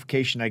 Any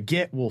notification I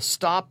get will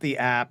stop the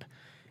app.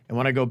 And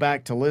when I go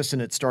back to listen,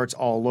 it starts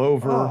all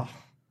over. Oh.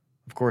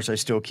 Of course, I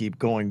still keep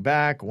going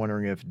back,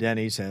 wondering if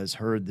Denny's has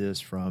heard this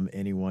from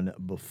anyone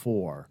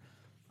before.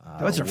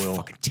 Those are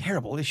fucking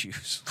terrible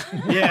issues.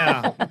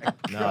 Yeah.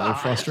 No, they're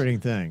frustrating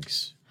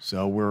things.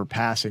 So we're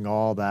passing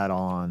all that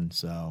on.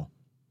 So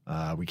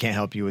we can't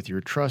help you with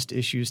your trust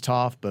issues,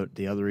 Toph, but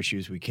the other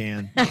issues we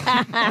can.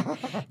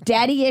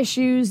 Daddy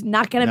issues,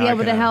 not going to be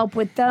able to help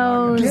with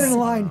those. Get in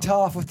line,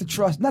 Toph, with the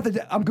trust. Not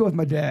that I'm good with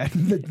my dad.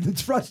 The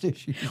trust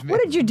issues. Man.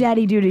 What did your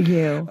daddy do to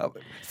you?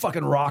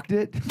 Fucking rocked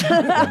it.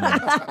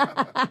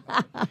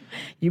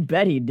 You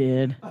bet he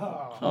did.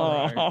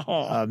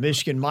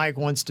 Michigan Mike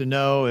wants to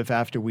know if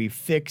after we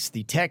fix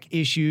the tech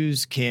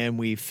issues, can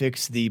we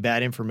fix the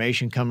bad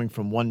information coming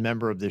from one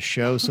member of this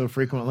show so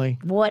frequently?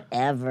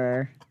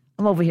 Whatever.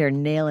 I'm over here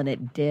nailing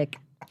it, Dick.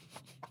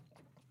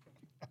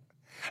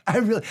 I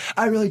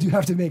really do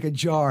have to make a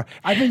jar.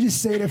 I've been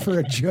just saying it for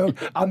a joke.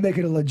 I'm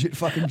making a legit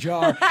fucking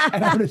jar,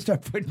 and I'm going to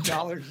start putting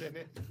dollars in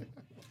it.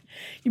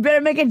 You better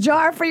make a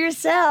jar for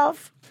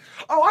yourself.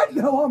 Oh, I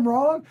know I'm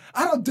wrong.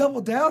 I don't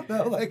double down,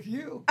 though, like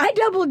you. I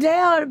double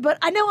down, but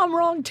I know I'm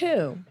wrong,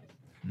 too.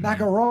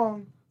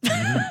 Macarong.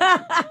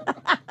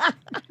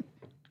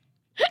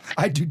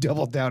 I do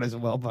double down as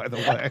well, by the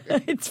way.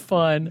 It's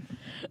fun.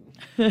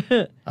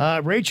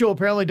 Rachel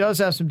apparently does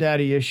have some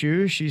daddy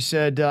issues. She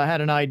said, I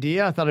had an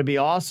idea. I thought it'd be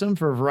awesome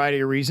for a variety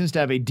of reasons to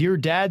have a Dear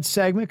Dad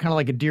segment, kind of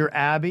like a Dear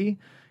Abby,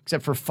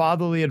 except for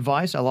fatherly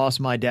advice. I lost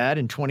my dad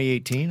in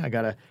 2018. I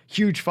got a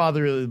huge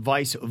fatherly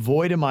advice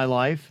void in my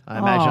life. I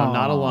imagine I'm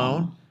not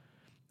alone.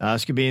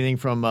 This could be anything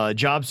from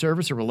job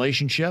service, a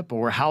relationship,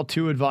 or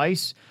how-to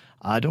advice.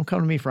 Don't come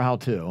to me for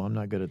how-to. I'm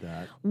not good at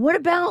that. What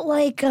about,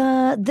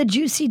 the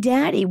Juicy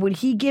Daddy? Would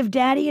he give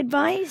daddy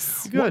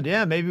advice? Good,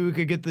 yeah. Maybe we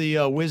could get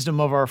the wisdom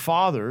of our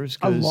fathers.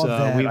 I love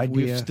that idea.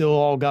 We've still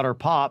all got our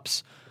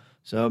pops.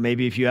 So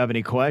maybe if you have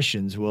any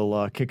questions,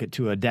 we'll kick it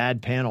to a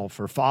dad panel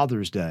for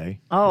Father's Day.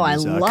 Oh, I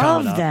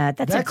love that.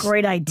 That's a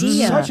great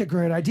idea. Such a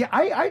great idea.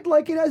 I'd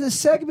like it as a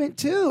segment,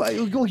 too.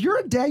 Well, you're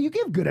a dad. You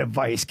give good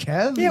advice,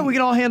 Kev. Yeah, we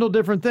can all handle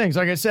different things.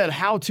 Like I said,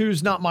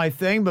 how-to's not my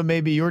thing, but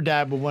maybe your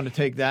dad would want to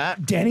take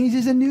that. Denny's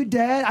is a new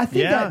dad. I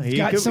think that's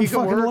got some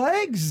fucking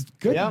legs.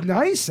 Good,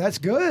 nice. That's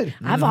good.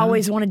 I've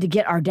always wanted to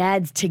get our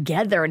dads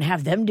together and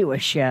have them do a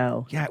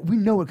show. Yeah, we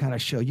know what kind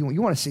of show you want.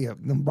 You want to see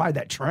them ride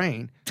that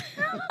train.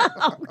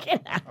 Oh,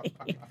 get out of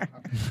here.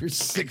 Your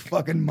sick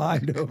fucking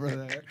mind over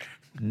there.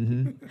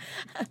 Mm-hmm.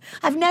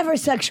 I've never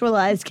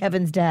sexualized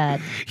Kevin's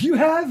dad. You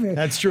haven't.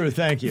 That's true.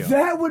 Thank you.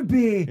 That would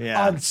be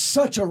on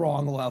such a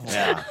wrong level.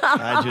 Yeah.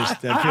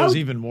 That feels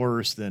even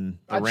worse than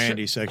the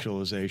Randy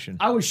sexualization.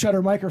 I would shut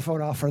her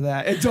microphone off for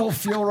that. It don't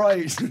feel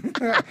right.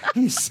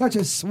 He's such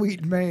a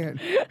sweet man.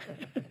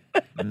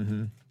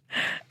 Mm-hmm.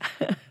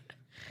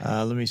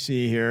 Let me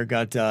see here.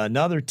 Got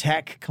another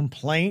tech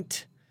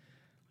complaint.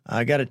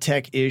 I got a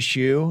tech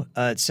issue.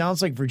 It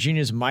sounds like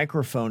Virginia's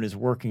microphone is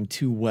working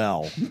too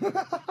well.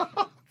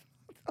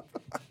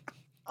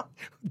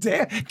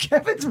 Damn,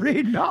 Kevin's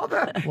reading all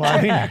that. Well,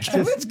 I mean,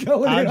 Kevin's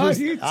going in on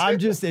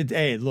YouTube.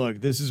 Hey,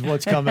 look, this is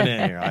what's coming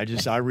in here.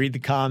 I read the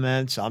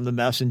comments. I'm the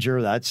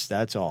messenger.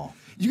 That's all.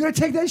 You gonna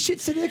take that shit,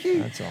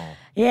 Siddiqui? That's all.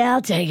 Yeah,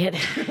 I'll take it.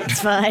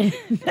 It's fine.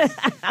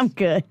 I'm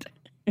good.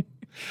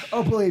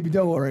 Oh, believe me,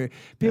 don't worry.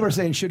 People are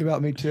saying shit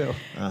about me too.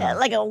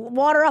 Like a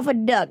water off a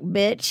duck,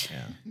 bitch.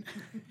 Yeah.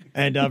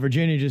 And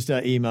Virginia just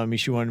emailed me.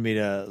 She wanted me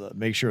to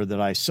make sure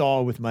that I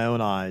saw with my own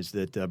eyes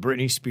that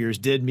Britney Spears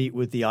did meet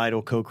with the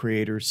Idol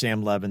co-creator,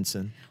 Sam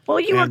Levinson. Well,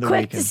 you were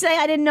quick to say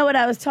I didn't know what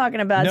I was talking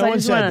about. No so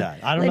one said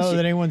that. I don't know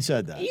that anyone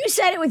said that. You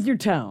said it with your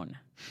tone.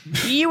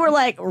 You were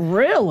like,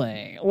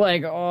 really?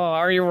 Like, oh,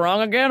 are you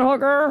wrong again,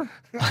 hooker?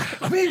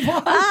 I mean,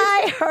 what?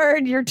 I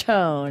heard your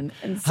tone.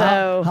 And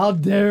so. How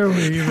dare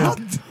we?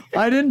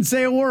 I didn't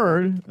say a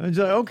word. I was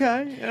like,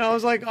 okay. And I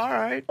was like, all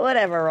right.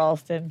 Whatever,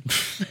 Ralston.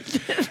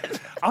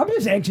 I'm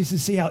just anxious to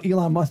see how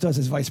Elon Musk does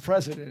as vice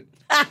president.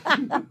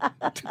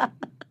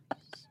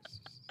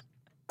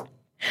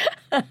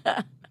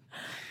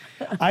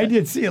 I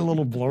did see a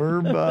little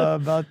blurb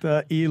about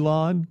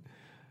Elon.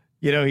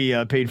 You know, he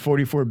paid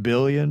 $44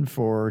 billion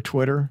for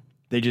Twitter.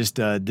 They just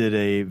did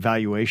a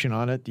valuation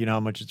on it. Do you know how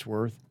much it's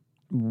worth?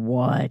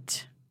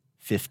 What?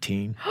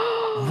 15.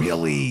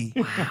 Really?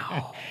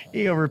 Wow.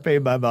 He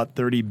overpaid by about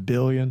 $30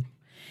 billion.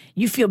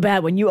 You feel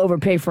bad when you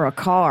overpay for a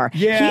car.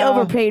 Yeah. He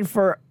overpaid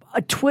for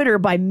a Twitter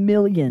by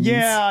millions.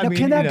 Yeah, now,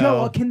 can that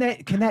go? Can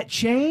that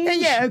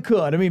change? Yeah, it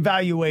could. I mean,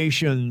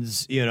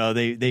 valuations, you know,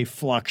 they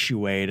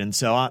fluctuate, and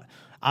so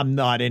I'm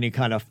not any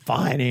kind of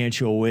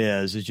financial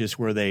whiz. It's just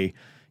where they,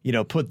 you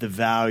know, put the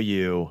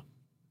value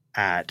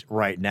at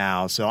right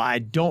now. So I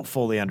don't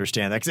fully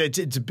understand that, because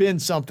it's been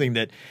something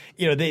that,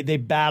 you know, they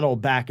battle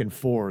back and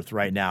forth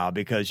right now,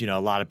 because, you know,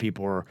 a lot of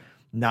people are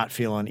not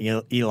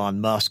feeling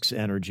Elon Musk's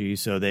energy,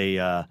 so they,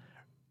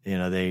 you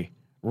know, they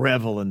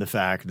revel in the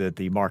fact that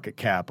the market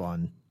cap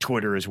on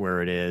Twitter is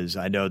where it is.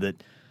 I know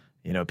that,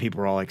 you know, people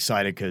are all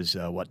excited because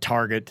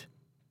Target,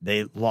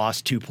 they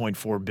lost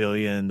 $2.4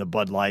 billion. The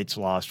Bud Lights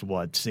lost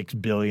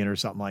 $6 billion or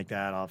something like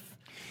that off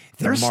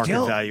their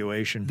market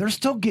valuation. They're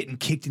still getting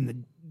kicked in the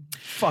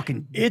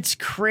fucking. It's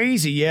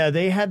crazy. Yeah,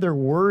 they had their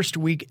worst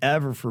week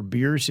ever for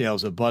beer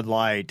sales of Bud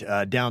Light,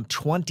 down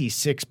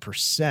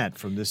 26%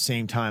 from the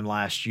same time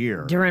last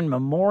year. During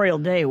Memorial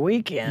Day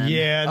weekend.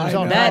 Yeah,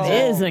 that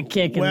is a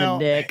kick in the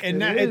dick.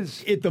 And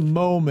at the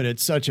moment,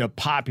 it's such a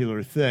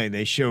popular thing.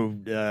 They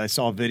showed, I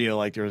saw a video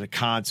like there was a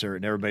concert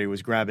and everybody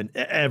was grabbing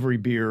every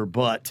beer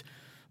but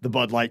the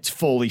Bud Light's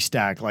fully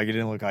stacked. Like, it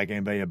didn't look like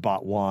anybody had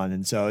bought one.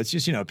 And so it's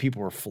just, you know,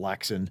 people were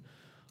flexing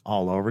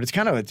all over it.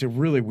 It's a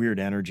really weird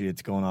energy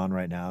that's going on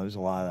right now. There's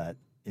a lot of that.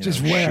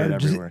 Just where?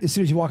 As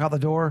soon as you walk out the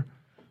door?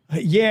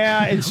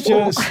 Yeah, it's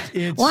just.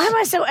 Why am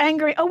I so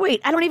angry? Oh wait,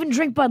 I don't even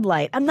drink Bud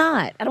Light. I'm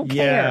not. I don't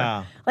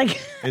care.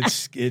 Like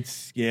there's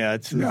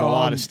a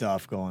lot of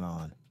stuff going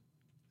on.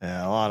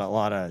 Yeah, a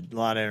lot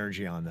of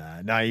energy on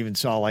that. And I even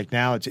saw like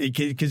now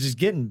because it's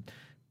getting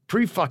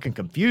pretty fucking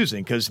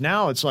confusing, because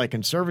now it's like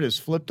conservatives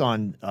flipped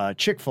on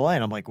Chick-fil-A,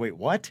 and I'm like, wait,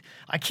 what?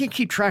 I can't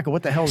keep track of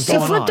what the hell is going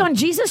on. They flipped on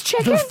Jesus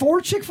Chicken? They're for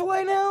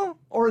Chick-fil-A now,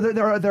 or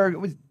they're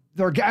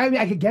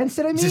against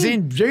it. I mean,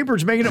 Zane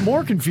Jaybirds making it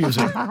more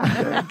confusing.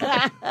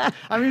 I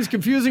mean, it's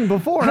confusing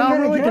before. Now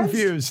I'm really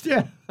confused.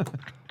 Yeah.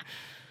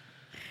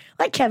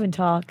 Let Kevin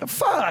talk.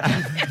 Fuck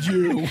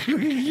you.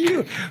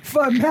 You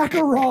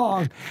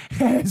macaron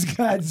has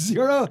got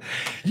zero.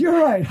 You're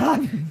right.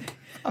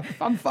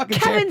 I'm fucking.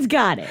 Kevin's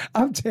got it.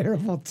 I'm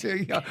terrible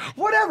too.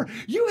 Whatever.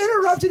 You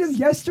interrupted him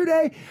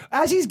yesterday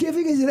as he's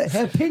giving his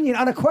opinion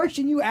on a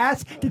question you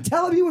asked to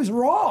tell him he was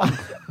wrong.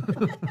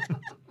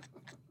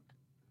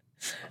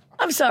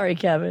 I'm sorry,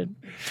 Kevin.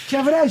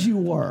 Kevin, as you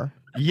were.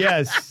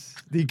 Yes.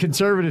 The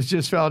conservatives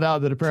just found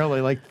out that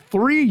apparently like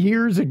 3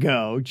 years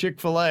ago,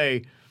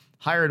 Chick-fil-A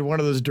hired one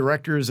of those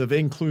directors of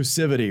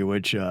inclusivity,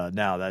 which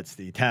now that's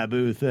the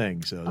taboo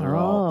thing. So they're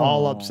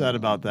all upset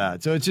about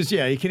that. So it's just, you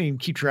can't even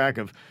keep track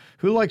of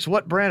who likes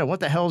what brand and what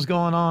the hell's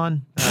going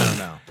on. I don't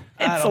know.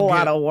 It's a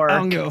lot of work. I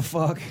don't give a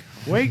fuck.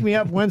 Wake me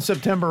up when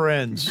September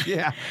ends.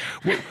 Yeah.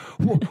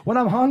 When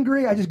I'm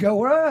hungry, I just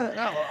go,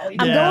 I'm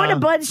going to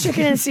Bud's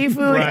Chicken and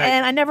Seafood,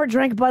 and I never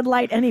drank Bud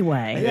Light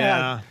anyway.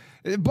 Yeah.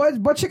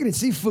 Bud Chicken and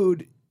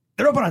Seafood,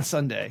 they're open on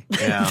Sunday.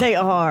 Yeah. They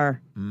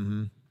are.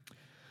 Mm-hmm.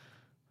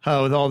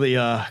 With all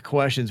the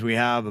questions we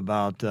have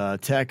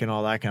about tech and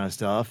all that kind of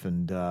stuff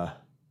and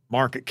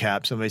market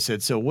cap, somebody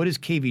said, so what is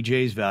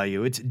KVJ's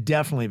value? It's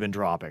definitely been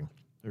dropping.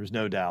 There's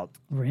no doubt.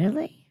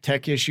 Really?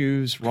 Tech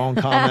issues, wrong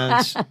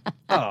comments,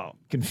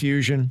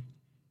 confusion.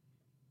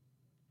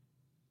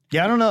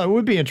 Yeah, I don't know. It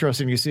would be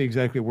interesting to see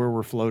exactly where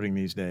we're floating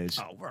these days.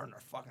 Oh, we're in our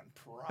fucking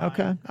prime.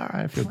 Okay. All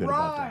right. I feel good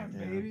about that.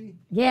 Baby.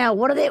 Yeah.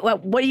 What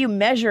do you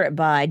measure it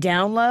by?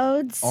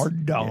 Downloads? Or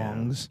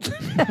dongs.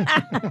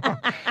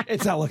 Yeah.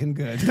 It's not looking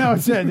good. No,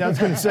 it's it. I was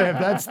going to say,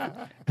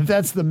 if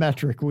that's the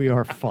metric, we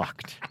are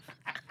fucked.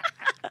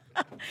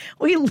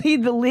 We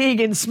lead the league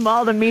in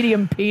small to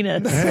medium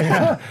penis.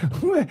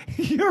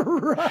 You're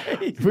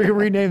right. We can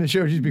rename the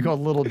show, just be called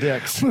Little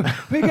Dicks.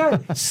 We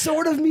got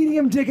sort of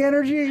medium dick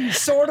energy,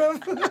 sort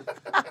of.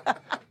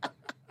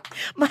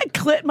 My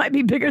clit might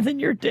be bigger than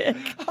your dick.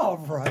 All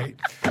right.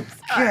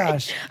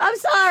 Gosh. I'm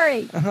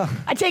sorry.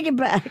 I take it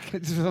back.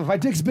 My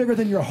dick's bigger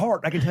than your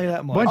heart, I can tell you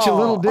that much. Bunch of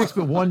little dicks,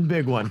 but one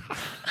big one.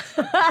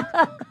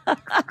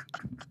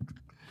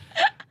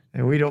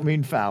 And we don't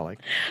mean phallic.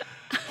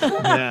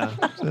 Yeah.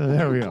 So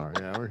there we are.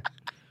 Yeah,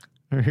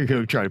 We're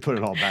going to try to put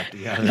it all back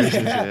together.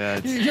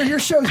 It's Your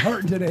show's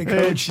hurting today,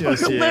 Coach.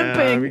 just,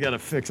 limping. we got to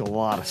fix a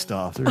lot of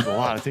stuff. There's a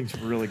lot of things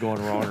really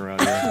going wrong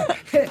around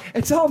here.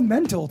 It's all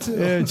mental, too.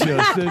 It's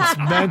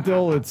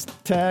mental, it's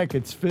tech,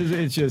 it's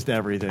physical, it's just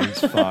everything's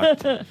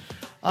fucked. All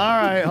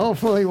right,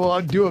 hopefully we'll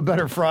do a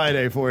better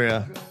Friday for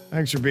you.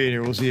 Thanks for being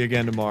here. We'll see you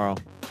again tomorrow.